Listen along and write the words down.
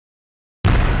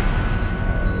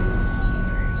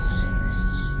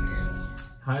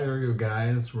Hi there you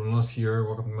guys, Rool here,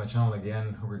 welcome to my channel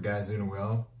again, hope you guys doing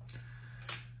well.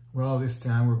 Well, this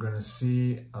time we're gonna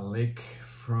see a lick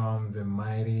from the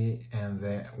mighty and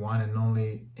the one and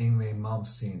only Yngwie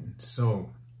Malmsteen. So,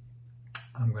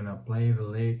 I'm gonna play the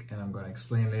lick and I'm gonna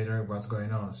explain later what's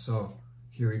going on. So,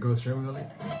 here we go straight with the lick.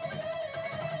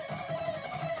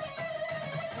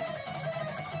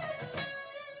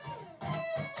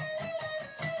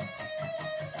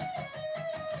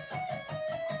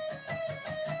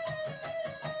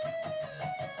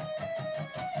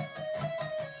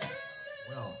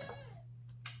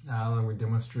 Now that we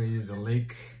demonstrated the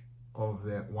lick of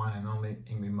the one and only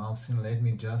Yngwie Malmsteen, let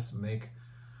me just make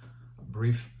a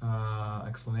brief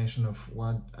explanation of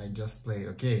what I just played.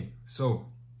 Okay, so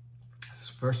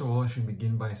first of all, I should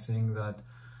begin by saying that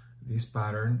this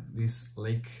pattern, this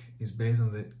lick, is based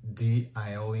on the D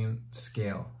Aeolian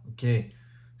scale. Okay,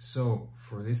 so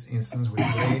for this instance, we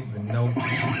played the notes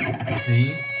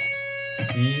D,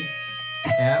 E,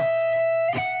 F,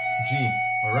 G.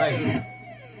 All right.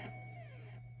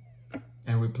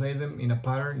 And we play them in a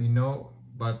pattern, you know,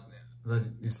 but that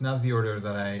it's not the order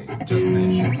that I just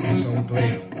mentioned. So we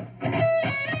play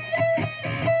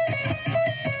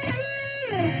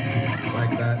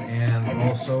like that, and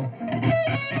also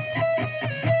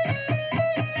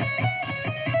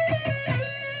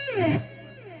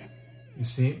you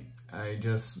see, I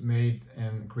just made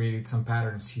and created some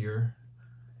patterns here,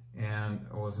 and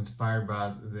I was inspired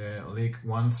by the lick,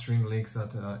 one string licks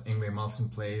that Yngwie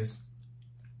Malmsteen plays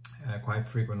quite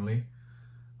frequently,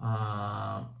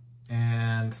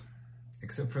 and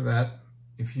except for that,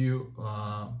 if you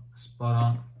spot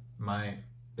on my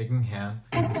picking hand,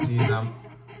 you see that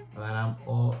I'm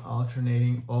all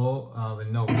alternating all the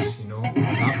notes, you know,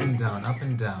 up and down, up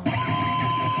and down.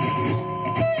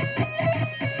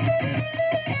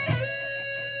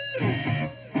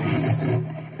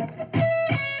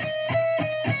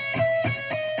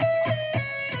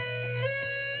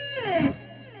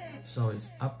 So it's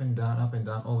up and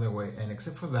down all the way. And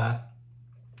except for that,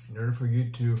 in order for you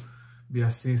to be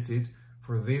assisted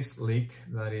for this lick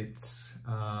that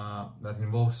that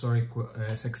involves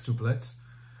sextuplets,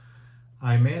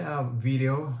 I made a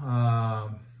video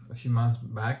a few months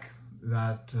back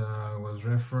that was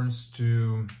referenced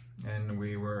to, and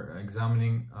we were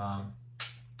examining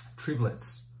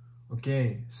triplets.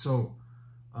 Okay, so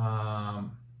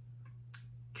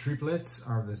triplets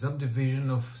are the subdivision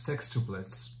of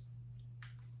sextuplets.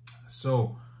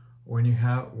 So when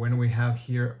we have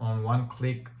here on one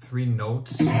click 3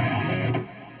 notes on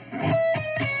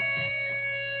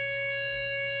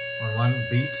one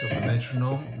beat of the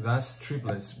metronome, that's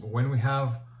triplets. But when we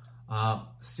have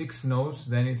 6 notes,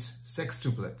 then it's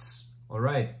sextuplets. All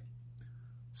right.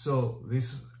 So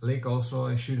this lick also,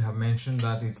 I should have mentioned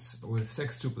that it's with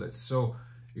sextuplets. So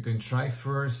you can try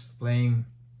first playing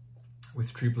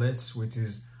with triplets, which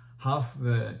is half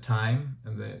the time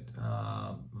and the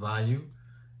value,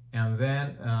 and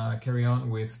then carry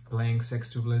on with playing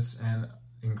sextuplets and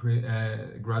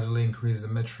gradually increase the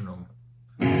metronome.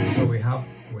 So we have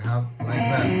like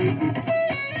that.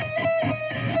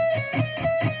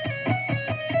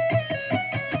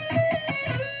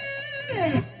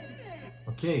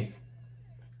 Okay,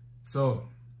 so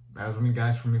that was it,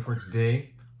 guys, from me for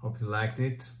today. Hope you liked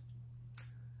it.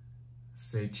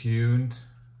 Stay tuned,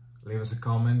 leave us a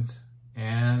comment,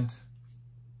 and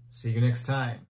see you next time.